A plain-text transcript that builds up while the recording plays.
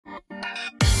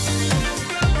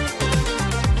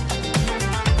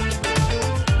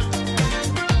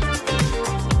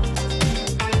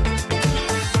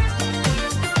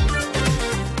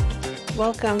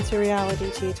welcome to Reality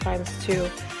Tea Times 2,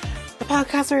 the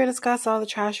podcast where we discuss all the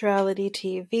trash reality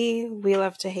TV we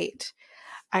love to hate.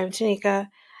 I'm Tanika,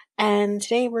 and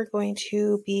today we're going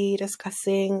to be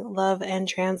discussing love and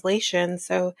translation.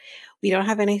 So we don't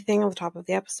have anything on the top of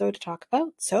the episode to talk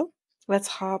about, so let's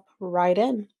hop right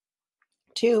in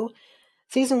to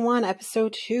Season 1,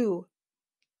 Episode 2.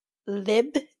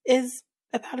 Liebe is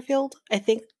a battlefield. I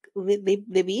think Libe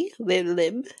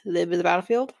is a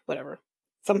battlefield. Whatever.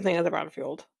 Something is a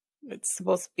battlefield. It's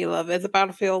supposed to be love is a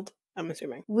battlefield, I'm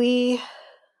assuming. We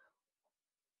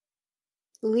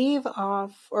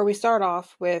start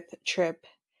off with Trip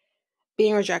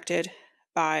being rejected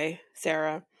by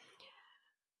Sarah.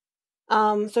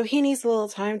 So he needs a little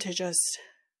time to just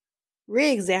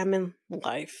re-examine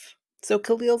life. So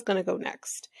Khalil's gonna go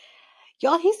next.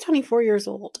 Y'all, he's 24 years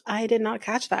old. I did not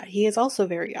catch that. He is also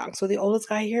very young. So the oldest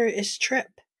guy here is Trip.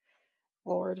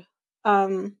 Lord.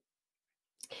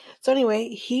 So anyway,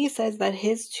 he says that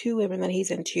his two women that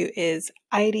he's into is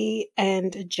Heidi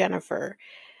and Jennifer.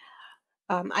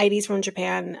 Heidi's from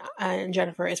Japan and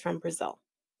Jennifer is from Brazil.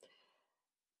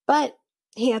 But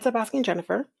he ends up asking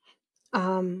Jennifer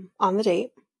on the date,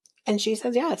 and she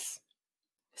says yes.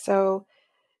 So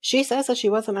she says that she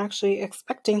wasn't actually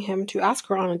expecting him to ask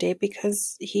her on a date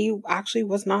because he actually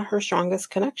was not her strongest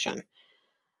connection.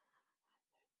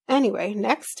 Anyway,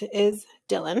 next is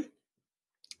Dylan.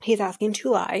 He's asking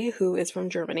Tulay, who is from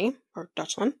Germany, or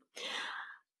Deutschland.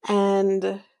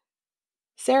 And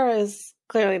Sarah is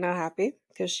clearly not happy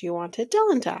because she wanted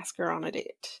Dylan to ask her on a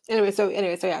date. Anyway, so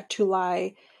yeah,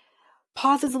 Tulay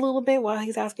pauses a little bit while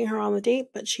he's asking her on the date,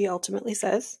 but she ultimately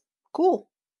says, cool.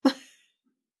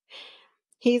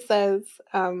 He says,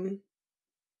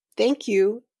 thank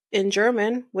you in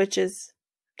German, which is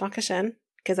Dankeschön,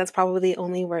 because that's probably the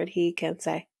only word he can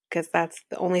say, because that's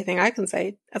the only thing I can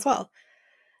say as well.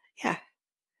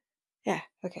 Yeah,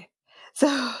 okay.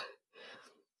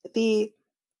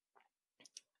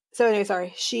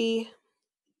 She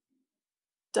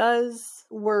does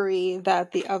worry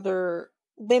that the other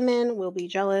women will be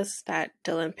jealous that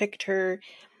Dylan picked her.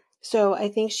 So I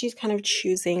think she's kind of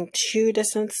choosing to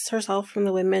distance herself from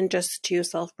the women just to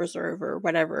self-preserve or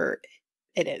whatever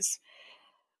it is,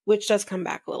 which does come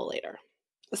back a little later.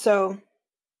 So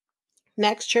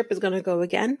next Trip is going to go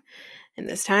again, and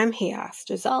this time he asked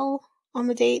Giselle on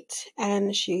the date,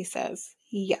 and she says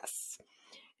yes.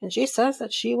 And she says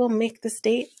that she will make this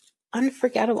date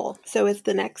unforgettable. So it's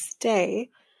the next day.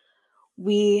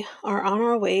 We are on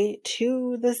our way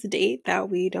to this date that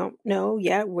we don't know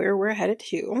yet where we're headed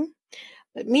to.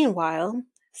 But meanwhile,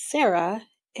 Sarah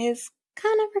is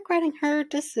kind of regretting her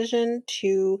decision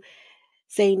to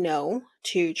say no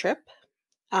to Trip.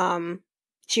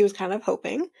 She was kind of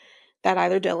hoping that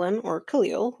either Dylan or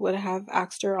Khalil would have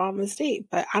asked her on this date.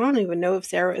 But I don't even know if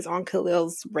Sarah is on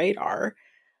Khalil's radar.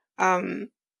 I'm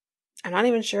not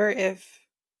even sure if...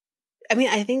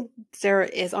 I think Sarah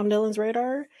is on Dylan's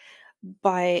radar,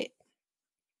 but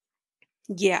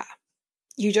yeah,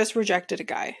 you just rejected a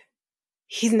guy.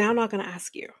 He's now not going to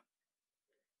ask you.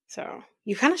 So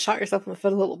you kind of shot yourself in the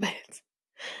foot a little bit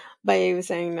by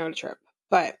saying no to Trip.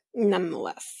 But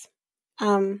nonetheless,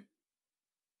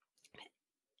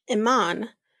 Iman,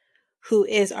 who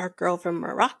is our girl from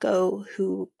Morocco,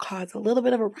 who caused a little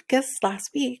bit of a ruckus last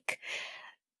week,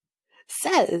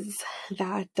 says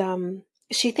that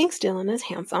she thinks Dylan is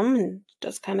handsome and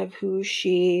just kind of who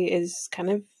she is kind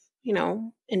of,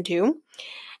 into.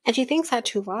 And she thinks that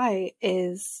Tulay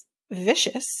is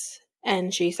vicious.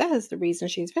 And she says the reason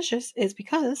she's vicious is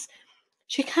because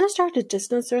she kind of started to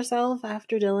distance herself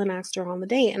after Dylan asked her on the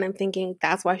date. And I'm thinking,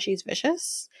 that's why she's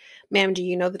vicious? Ma'am, do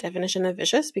you know the definition of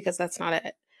vicious? Because that's not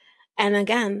it. And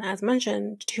again, as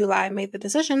mentioned, Tulay made the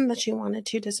decision that she wanted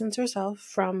to distance herself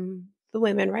from the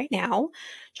women right now,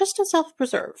 just to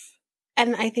self-preserve.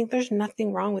 And I think there's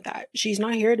nothing wrong with that. She's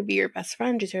not here to be your best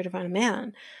friend. She's here to find a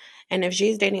man. And if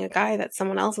she's dating a guy that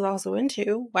someone else is also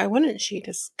into, why wouldn't she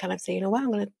just kind of say, you know what,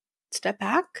 I'm going to step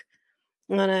back.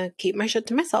 I'm going to keep my shit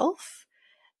to myself.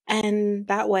 And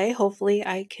that way, hopefully,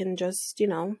 I can just,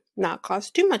 not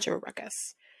cause too much of a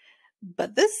ruckus.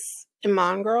 But this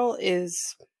Iman girl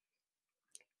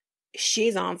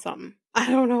she's on something. I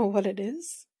don't know what it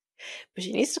is, but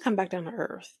she needs to come back down to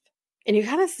earth. And you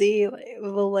kind of see a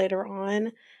little later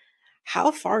on how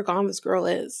far gone this girl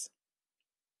is.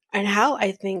 And how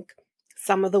I think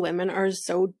some of the women are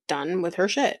so done with her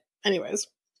shit. Anyways,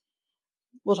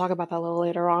 we'll talk about that a little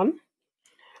later on.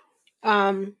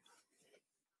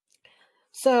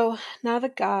 So now the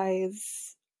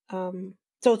guys, so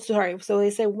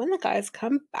they say when the guys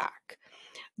come back,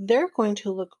 they're going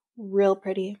to look real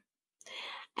pretty.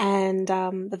 and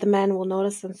that the men will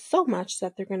notice them so much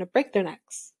that they're going to break their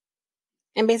necks.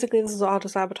 And basically, this is all to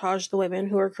sabotage the women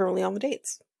who are currently on the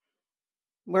dates.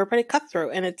 We're pretty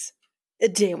cutthroat, and it's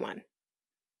day one.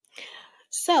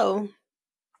 So,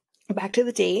 back to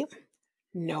the date.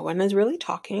 No one is really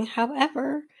talking.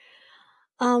 However,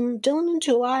 Dylan and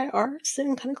July are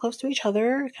sitting kind of close to each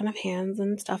other, kind of hands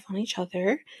and stuff on each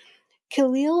other.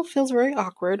 Khalil feels very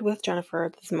awkward with Jennifer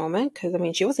at this moment because, I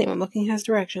mean, she wasn't even looking his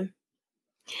direction.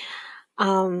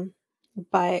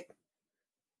 But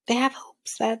they have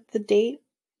hopes that the date,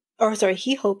 or sorry,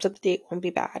 he hopes that the date won't be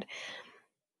bad.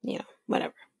 You know,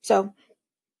 whatever. So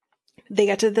they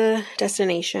get to the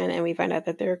destination and we find out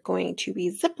that they're going to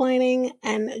be ziplining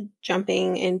and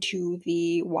jumping into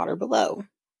the water below.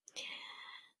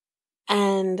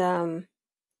 And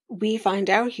we find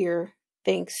out here,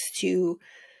 thanks to,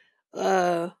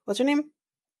 what's her name?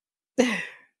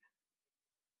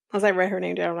 As I write her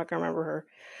name down, I'm not gonna remember her.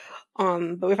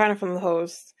 But we find out from the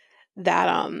host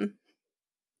that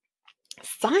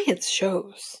science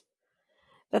shows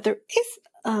that there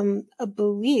is a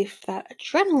belief that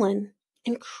adrenaline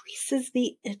increases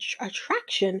the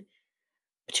attraction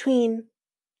between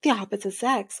the opposite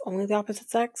sex. Only the opposite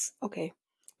sex? Okay.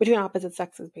 Between opposite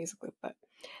sexes, basically. But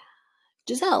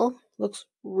Giselle looks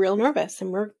real nervous,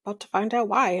 and we're about to find out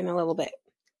why in a little bit.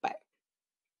 But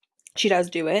she does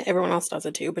do it. Everyone else does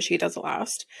it too, but she does it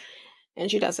last. And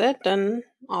she does it, and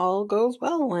all goes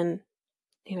well. And,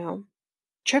 you know,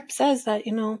 Tripp says that,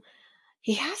 you know,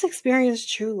 he has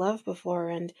experienced true love before,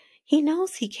 and he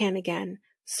knows he can again.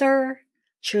 Sir,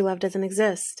 true love doesn't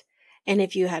exist. And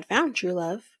if you had found true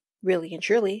love, really and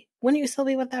truly, wouldn't you still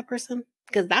be with that person?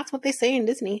 Because that's what they say in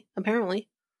Disney, apparently.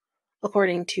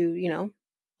 According to, you know,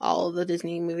 all of the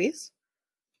Disney movies.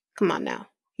 Come on now.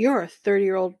 You're a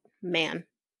 30-year-old man.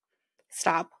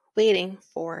 Stop waiting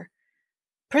for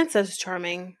Princess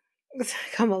Charming to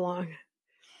come along.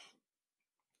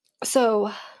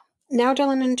 So now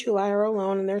Dylan and Tula are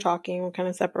alone and they're talking. We're kind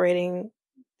of separating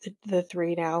the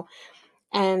three now.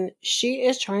 And she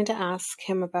is trying to ask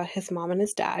him about his mom and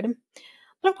his dad.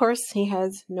 But of course, he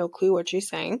has no clue what she's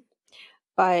saying.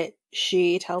 But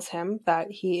she tells him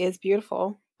that he is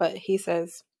beautiful. But he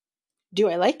says, "Do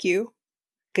I like you?"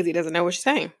 Because he doesn't know what she's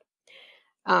saying.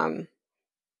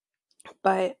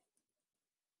 But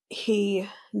he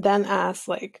then asks,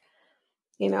 like,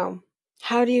 you know,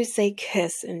 how do you say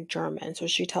kiss in German? So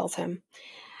she tells him.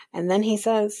 And then he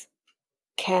says,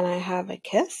 "Can I have a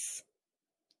kiss?"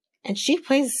 And she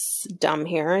plays dumb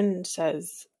here and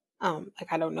says,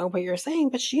 like, I don't know what you're saying,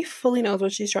 but she fully knows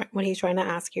what he's trying to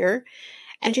ask here.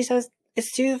 And she says,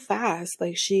 it's too fast.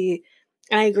 Like,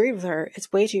 and I agree with her.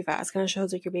 It's way too fast. Kind of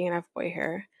shows like you're being an F-boy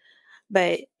here.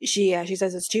 But she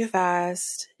says it's too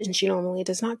fast, and she normally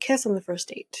does not kiss on the first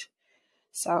date.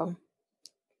 So,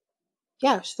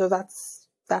 yeah, so that's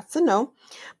a no.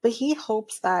 But he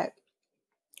hopes that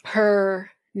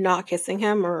her not kissing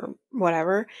him or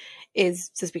whatever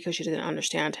is just because she didn't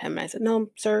understand him. And I said, no,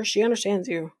 sir, she understands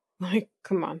you. Like,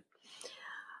 come on.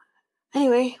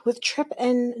 Anyway, with Tripp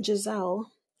and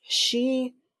Giselle,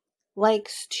 she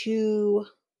likes to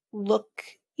look,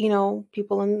 you know,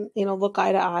 people in, you know, look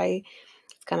eye to eye.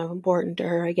 It's kind of important to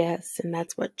her, I guess. And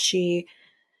that's what she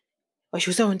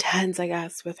was so intense, I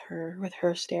guess, with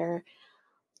her stare.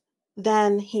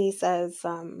 Then he says,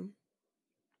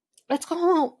 let's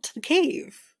go out to the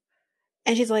cave.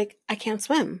 And she's like, I can't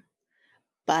swim.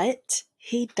 But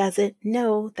he doesn't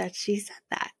know that she said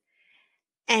that.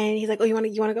 And he's like, oh, you want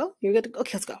to go? You're good to go?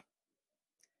 Okay, let's go.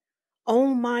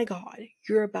 Oh my God.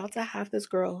 You're about to have this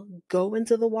girl go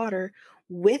into the water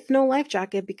with no life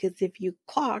jacket, because if you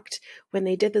clocked, when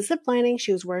they did the zip lining,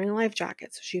 she was wearing a life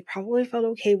jacket. So she probably felt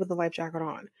okay with the life jacket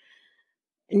on,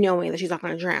 knowing that she's not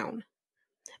going to drown.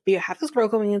 But you have this girl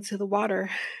going into the water.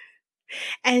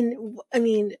 And I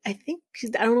mean, I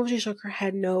don't know if she shook her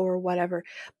head no or whatever,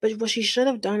 but what she should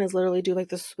have done is literally do like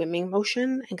the swimming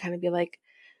motion and kind of be like,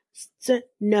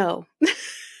 no.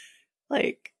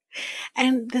 Like,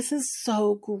 and this is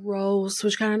so gross,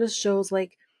 which kind of just shows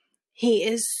like he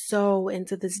is so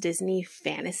into this Disney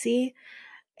fantasy,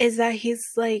 is that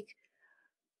he's like,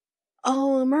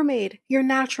 oh, a mermaid, your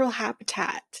natural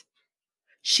habitat.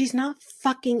 She's not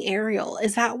fucking Ariel.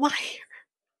 Is that why?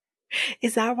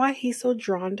 Is that why he's so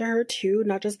drawn to her too?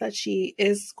 Not just that she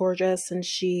is gorgeous and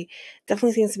she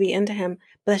definitely seems to be into him,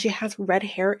 but that she has red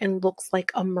hair and looks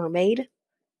like a mermaid?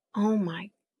 Oh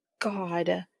my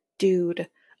God, dude.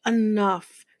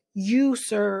 Enough. You,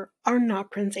 sir, are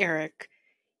not Prince Eric.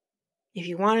 If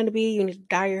you wanted to be, you need to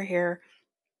dye your hair.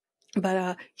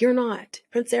 But you're not.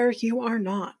 Prince Eric, you are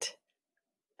not.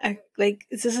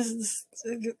 This is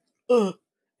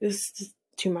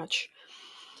too much.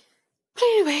 But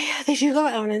anyway, they do go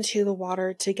out into the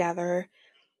water together.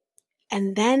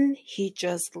 And then he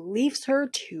just leaves her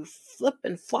to flip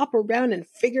and flop around and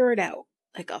figure it out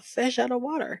like a fish out of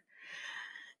water.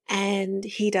 And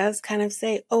he does kind of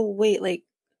say, oh, wait, like,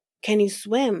 can you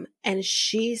swim? And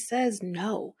she says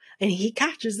no. And he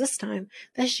catches this time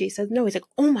that she says no. He's like,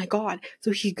 oh my God.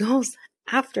 So he goes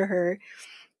after her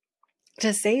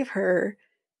to save her,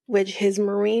 which his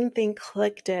Marine thing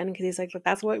clicked in because he's like,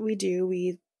 that's what we do.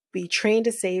 We train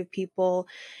to save people.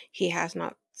 He has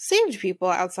not saved people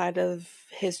outside of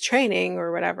his training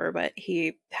or whatever, but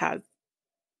he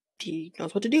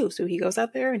knows what to do. So he goes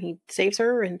out there and he saves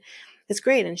her, and it's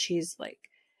great. And she's like,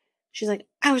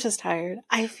 I was just tired.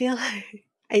 I feel like,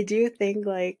 I do think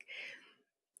like,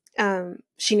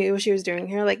 she knew what she was doing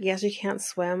here. Like, yes, you can't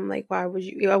swim. Like, why would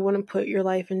you? I wouldn't put your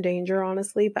life in danger,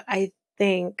 honestly. But I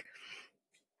think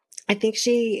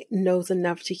she knows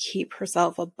enough to keep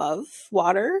herself above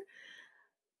water,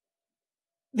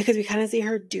 because we kind of see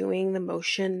her doing the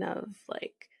motion of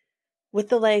like with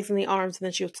the legs and the arms, and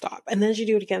then she would stop, and then she'd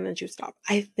do it again, and then she would stop.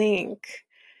 I think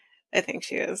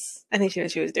she knew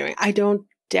what she was doing. I don't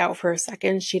doubt for a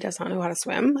second she does not know how to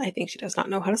swim. I think she does not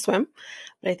know how to swim,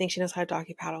 but I think she knows how to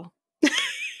doggy paddle,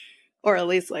 or at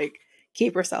least like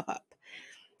keep herself up.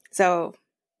 So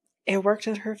it worked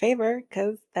in her favor,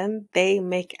 because then they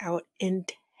make out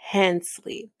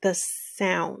intensely. The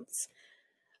sounds,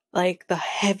 like the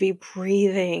heavy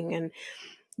breathing, and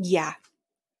yeah,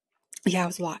 it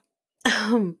was a lot.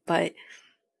 But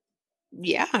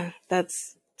yeah,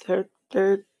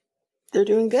 they're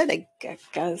doing good, I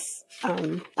guess.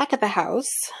 Back at the house,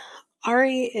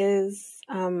 Ari is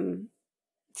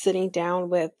sitting down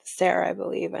with Sarah, I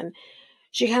believe, and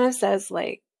she kind of says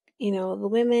like, the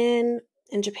women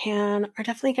in Japan are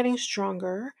definitely getting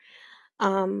stronger,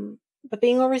 but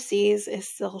being overseas is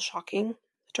still shocking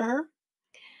to her.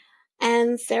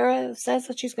 And Sarah says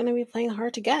that she's going to be playing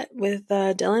hard to get with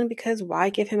Dylan, because why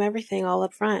give him everything all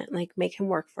up front? Like, make him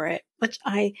work for it, which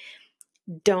I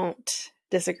don't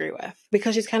disagree with,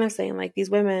 because she's kind of saying like these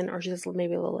women, or she's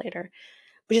maybe a little later,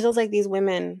 but she feels like these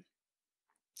women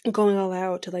going all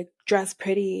out to like dress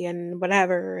pretty and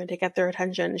whatever and to get their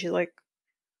attention. She's like,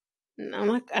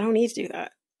 I don't need to do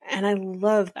that. And I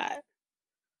love that.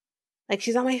 Like,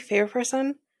 she's not my favorite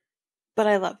person, but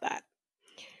I love that.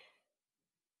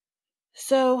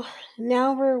 So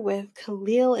now we're with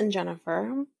Khalil and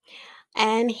Jennifer,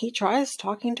 and he tries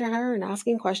talking to her and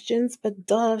asking questions, but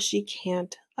duh, she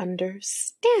can't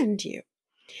understand you.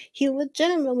 He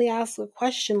legitimately asks a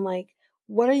question like,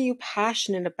 what are you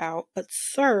passionate about? But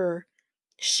sir,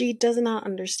 she does not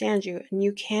understand you, and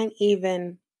you can't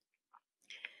even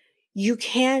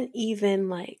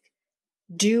like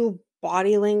do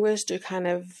body language to kind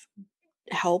of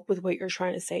help with what you're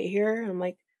trying to say here. And I'm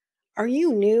like, are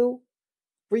you new?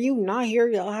 Were you not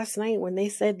here last night when they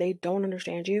said they don't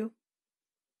understand you?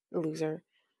 Loser.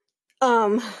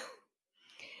 But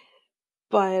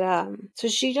so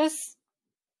she just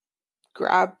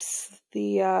grabs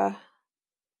the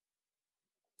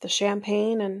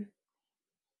champagne and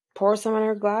pours some in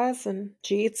her glass, and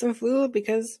she eats some food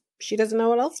because she doesn't know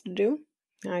what else to do.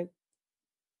 I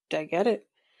get it.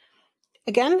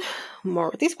 Again, more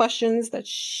with these questions that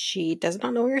she does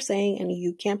not know what you're saying, and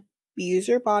you can't use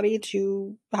your body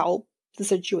to help the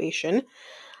situation.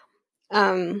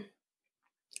 The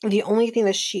only thing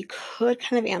that she could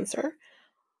kind of answer,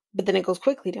 but then it goes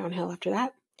quickly downhill after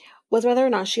that, was whether or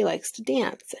not she likes to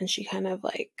dance. And she kind of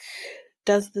like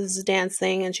does this dance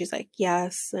thing, and she's like,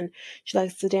 yes, and she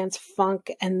likes to dance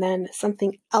funk, and then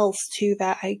something else too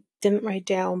that I didn't write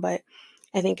down, but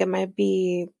I think it might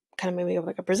be kind of maybe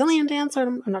like a Brazilian dance, or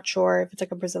I'm not sure if it's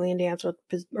like a Brazilian dance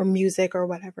or music or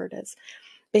whatever it is,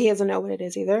 but he doesn't know what it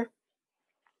is either.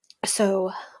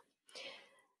 So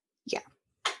yeah.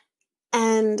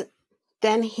 And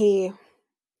then he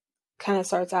kind of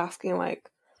starts asking like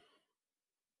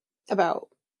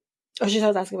she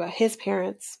starts asking about his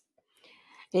parents,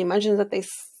 and he mentions that they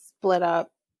split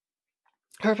up.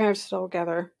 Her parents are still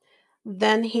together.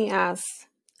 Then he asks,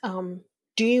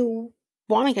 do you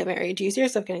want to get married? Do you see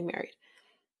yourself getting married?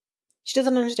 She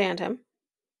doesn't understand him.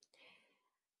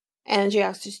 And she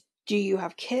asks, do you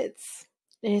have kids?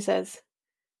 And he says,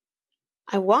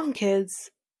 I want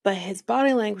kids, but his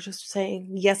body language was saying,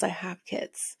 yes, I have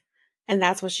kids. And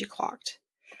that's what she clocked.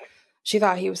 She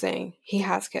thought he was saying he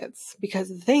has kids, because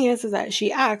the thing is that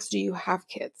she asked, do you have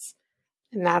kids?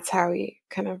 And that's how he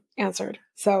kind of answered.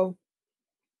 So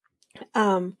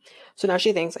now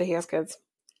she thinks that he has kids.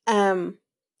 But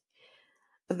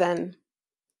then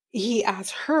he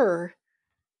asked her,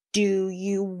 do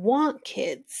you want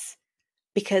kids?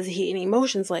 because in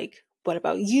emotions like, what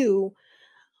about you?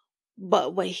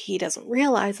 But what he doesn't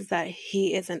realize is that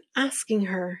he isn't asking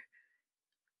her,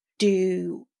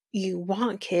 do you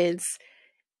want kids?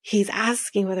 He's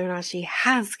asking whether or not she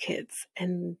has kids.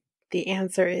 And the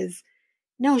answer is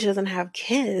no, she doesn't have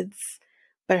kids,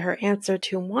 but her answer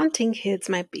to wanting kids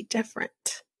might be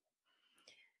different.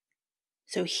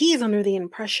 So he's under the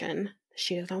impression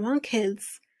she doesn't want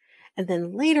kids, and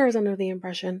then later is under the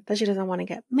impression that she doesn't want to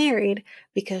get married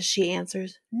because she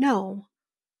answers, no,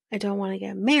 I don't want to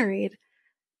get married,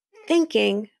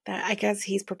 thinking that I guess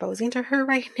he's proposing to her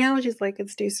right now. She's like,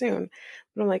 it's too soon.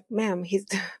 But I'm like, ma'am, he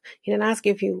didn't ask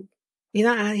you if he's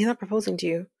not proposing to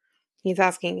you. He's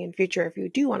asking in future if you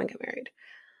do want to get married.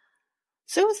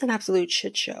 So it was an absolute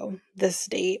shit show. This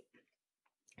date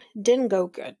didn't go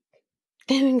good.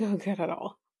 Didn't go good at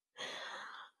all.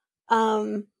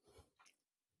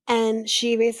 And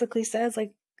she basically says,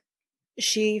 like,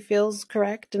 she feels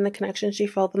correct in the connection she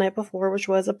felt the night before, which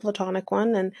was a platonic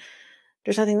one, and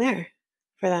there's nothing there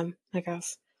for them, I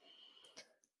guess.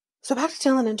 So back to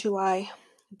Dylan and Tulai.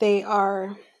 They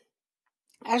are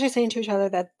actually saying to each other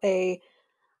that they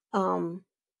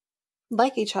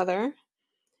like each other,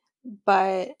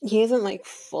 but he isn't like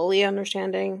fully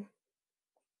understanding,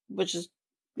 which is,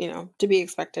 to be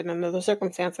expected under the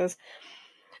circumstances.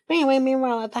 But anyway,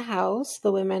 meanwhile at the house,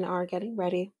 the women are getting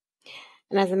ready.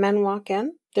 And as the men walk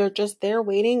in, they're just there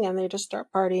waiting, and they just start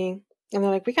partying. And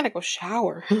they're like, we gotta go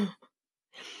shower.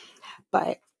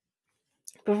 But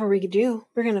before we do,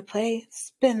 we're gonna play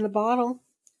Spin the Bottle.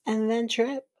 And then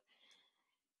Trip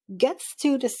gets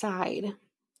to decide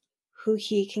who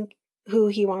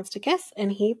he wants to kiss,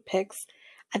 and he picks,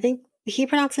 I think he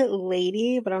pronounced it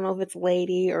lady, but I don't know if it's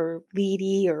lady or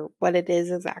leady or what it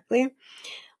is exactly.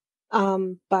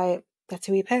 But that's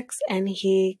who he picks, and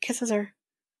he kisses her.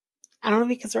 I don't know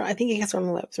if he kisses her. I think he kisses her on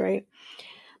the lips, right?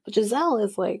 But Giselle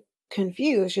is like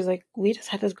confused. She's like, we just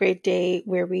had this great date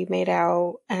where we made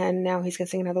out, and now he's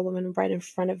kissing another woman right in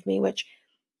front of me, which,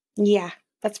 yeah,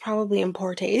 that's probably in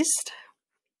poor taste.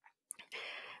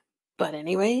 But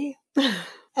anyway.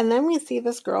 And then we see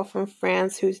this girl from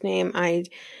France whose name I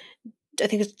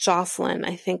think it's Jocelyn,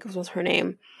 I think was her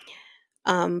name.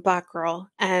 Black girl.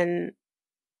 And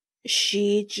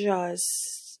she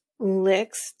just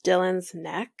licks Dylan's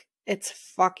neck. It's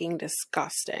fucking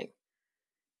disgusting.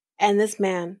 And this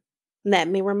man, let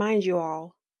me remind you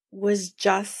all, was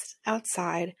just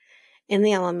outside in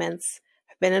the elements,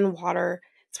 been in water,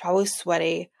 it's probably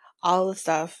sweaty, all the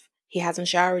stuff. He hasn't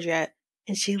showered yet,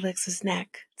 and she licks his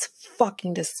neck. It's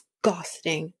fucking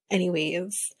disgusting.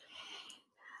 Anyways.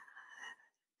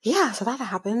 Yeah, so that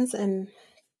happens, and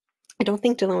I don't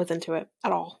think Dylan was into it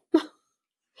at all.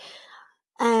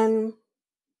 And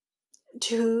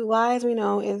Tulai, as we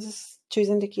know, is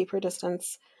choosing to keep her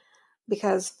distance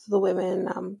because the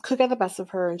women could get the best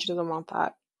of her, and she doesn't want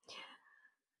that.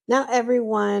 Now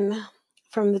everyone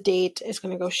from the date is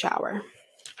going to go shower.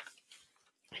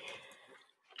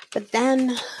 But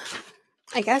then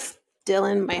I guess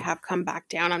Dylan might have come back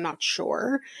down. I'm not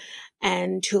sure.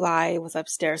 And Tulai was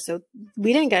upstairs. So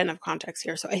we didn't get enough context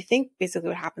here. So I think basically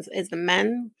what happens is the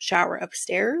men shower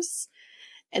upstairs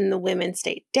and the women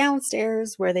stay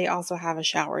downstairs, where they also have a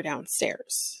shower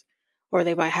downstairs. Or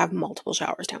they might have multiple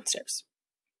showers downstairs.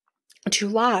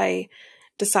 Tulai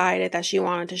decided that she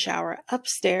wanted to shower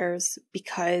upstairs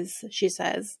because she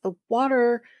says the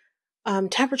water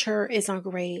temperature is not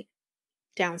great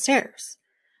downstairs.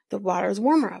 The water is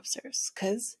warmer upstairs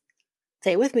because,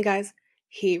 say it with me guys,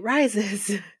 heat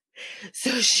rises.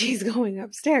 So she's going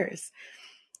upstairs.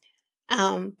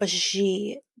 But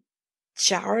she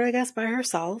showered, I guess, by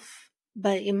herself.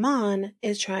 But Iman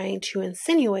is trying to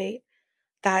insinuate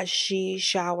that she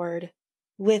showered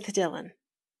with Dylan.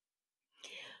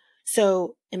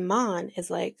 So Iman is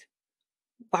like,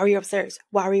 why were you upstairs?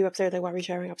 Why were you upstairs? Like, why were you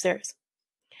showering upstairs?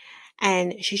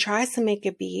 And she tries to make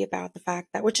it be about the fact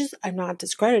that, which is, I'm not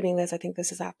discrediting this, I think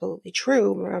this is absolutely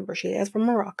true. Remember, she is from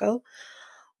Morocco,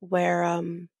 where,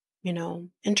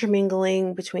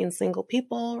 intermingling between single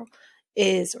people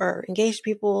or engaged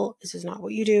people is just not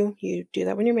what you do. You do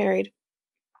that when you're married.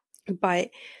 But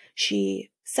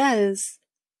she says,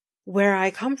 where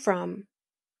I come from,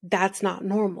 that's not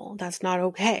normal. That's not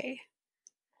okay.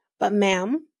 But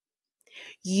ma'am,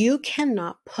 you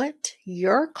cannot put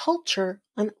your culture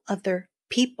on other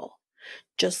people.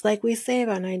 Just like we say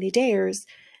about 90 Days,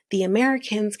 the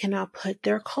Americans cannot put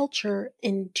their culture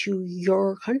into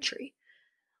your country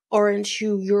or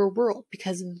into your world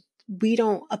because we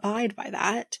don't abide by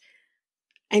that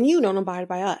and you don't abide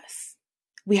by us.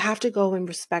 We have to go and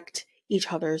respect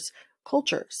each other's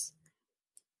cultures.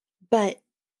 But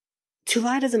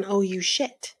Tula doesn't owe you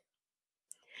shit.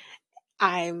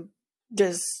 I'm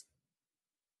just,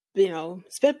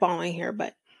 spitballing here,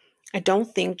 but I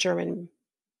don't think Germany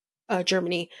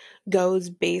goes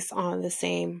based on the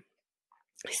same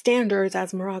standards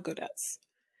as Morocco does.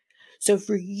 So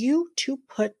for you to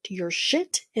put your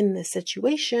shit in this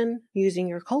situation using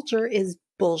your culture is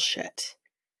bullshit.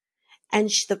 And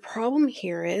the problem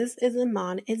here is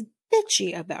Iman is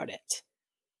bitchy about it.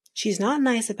 She's not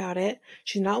nice about it.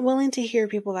 She's not willing to hear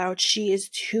people out. She is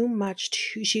too much.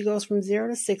 She goes from 0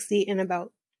 to 60 in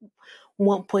about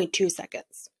 1.2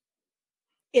 seconds.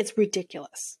 It's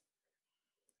ridiculous.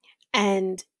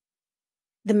 And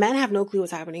the men have no clue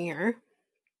what's happening here.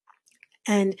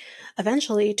 And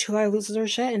eventually, Tula loses her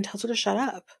shit and tells her to shut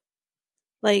up.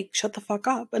 Like, shut the fuck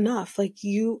up. Enough. Like,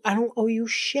 I don't owe you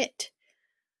shit.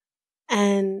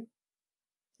 And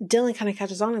Dylan kind of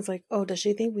catches on and is like, oh, does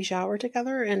she think we shower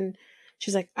together? And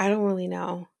she's like, I don't really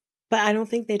know. But I don't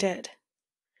think they did.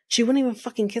 She wouldn't even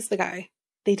fucking kiss the guy.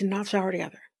 They did not shower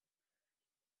together.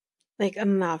 Like,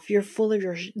 enough. You're full of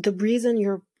the reason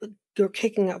you're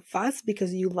kicking up fuss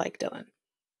because you like Dylan.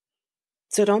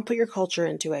 So don't put your culture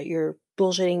into it. You're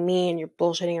bullshitting me and you're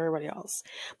bullshitting everybody else.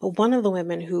 But one of the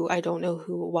women who, I don't know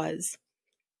who it was,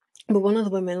 but one of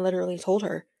the women literally told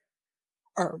her,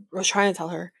 or was trying to tell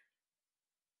her,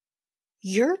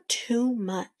 you're too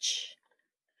much.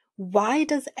 Why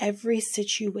does every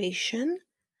situation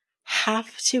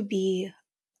have to be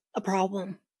a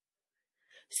problem?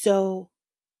 So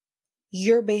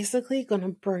you're basically going to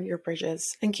burn your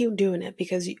bridges and keep doing it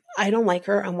because I don't like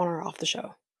her. I want her off the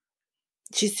show.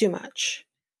 She's too much.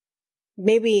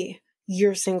 Maybe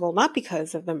you're single not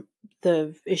because of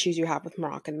the issues you have with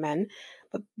Moroccan men,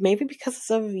 but maybe because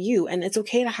of you. And it's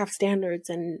okay to have standards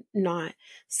and not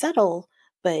settle,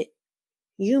 but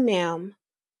you, ma'am,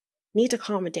 need to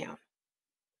calm it down.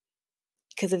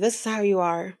 Because if this is how you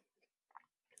are,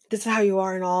 this is how you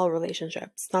are in all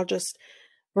relationships, not just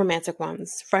romantic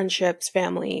ones, friendships,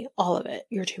 family, all of it.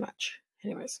 You're too much.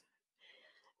 Anyways.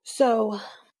 So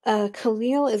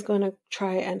Khalil is going to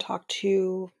try and talk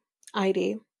to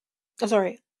Ari.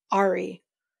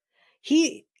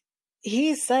 He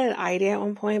said Ari at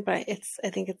one point, but I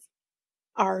think it's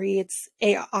Ari. It's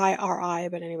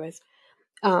Airi, but anyways.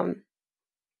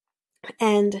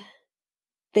 And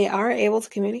they are able to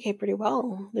communicate pretty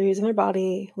well. They're using their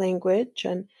body language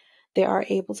and they are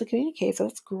able to communicate. So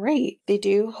it's great. They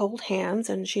do hold hands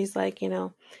and she's like, it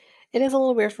is a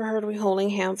little weird for her to be holding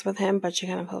hands with him, but she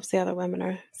kind of hopes the other women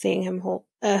are seeing him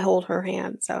hold her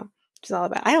hand. So she's all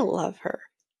about it. I love her.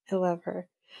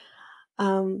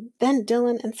 Then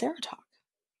Dylan and Sarah talk.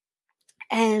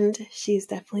 And she's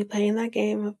definitely playing that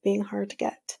game of being hard to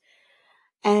get.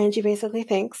 And she basically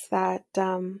thinks that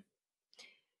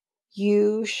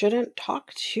you shouldn't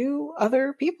talk to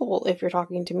other people if you're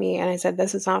talking to me. And I said,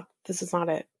 this is not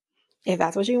it. If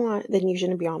that's what you want, then you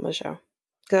shouldn't be on the show.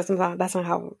 Because that's not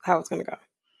how it's going to go.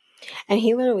 And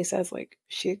he literally says, like,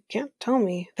 she can't tell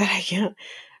me that I can't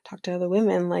talk to other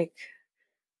women. Like,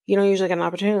 you don't usually get an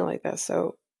opportunity like this.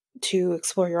 So, to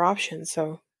explore your options.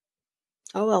 So,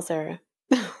 oh well, Sarah.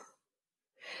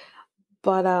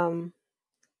 But,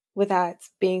 with that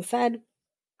being said,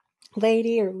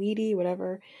 Lady or Leedy,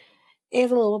 whatever, is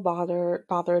a little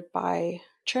bothered by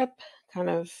Trip, kind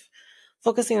of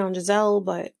focusing on Giselle,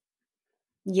 but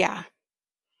yeah.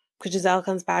 Because Giselle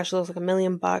comes back, she looks like $1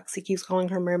 million. He keeps calling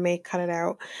her mermaid, cut it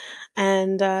out.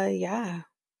 And yeah.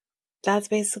 That's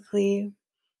basically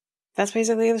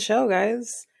the show,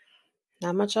 guys.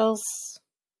 Not much else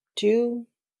to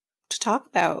talk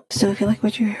about. So if you like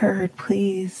what you heard,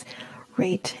 please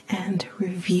rate and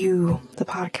review the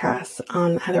podcast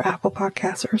on either Apple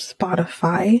Podcasts or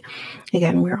Spotify.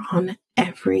 Again, we're on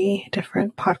every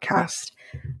different podcast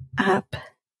app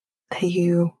that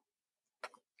you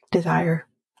desire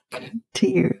to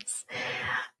use.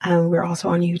 We're also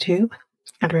on YouTube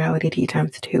at Reality Tea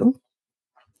Times 2.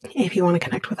 If you want to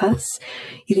connect with us,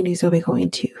 you can do so by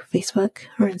going to Facebook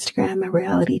or Instagram at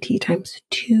Reality Tea Times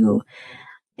 2,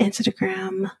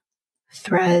 Instagram,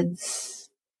 Threads,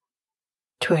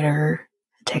 Twitter,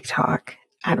 TikTok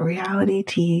at Reality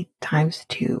Tea Times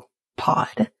 2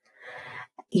 pod.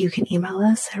 You can email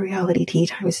us at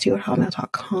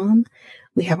realityteatimes2@hotmail.com.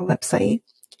 We have a website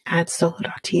at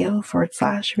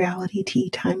solo.to/Reality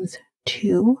Tea Times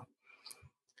 2.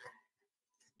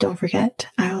 Don't forget,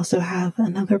 I also have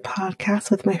another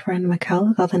podcast with my friend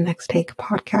Mikkel called the Next Take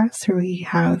Podcast, where we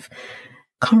have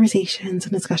conversations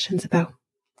and discussions about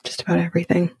just about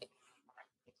everything.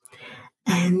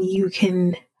 And you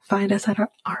can find us at our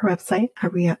website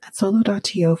at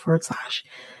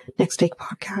solo.to/Next Take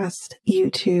Podcast,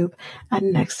 YouTube at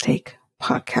Next Take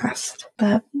podcast.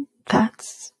 But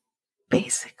that's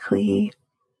basically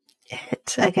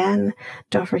it. Again,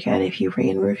 don't forget, if you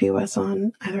rate and review us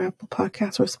on either Apple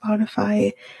Podcasts or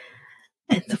Spotify,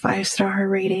 and the 5-star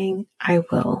rating, I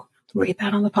will read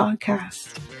that on the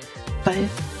podcast. But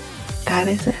that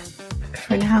is it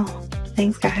for now.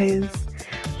 Thanks, guys.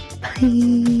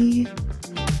 Bye.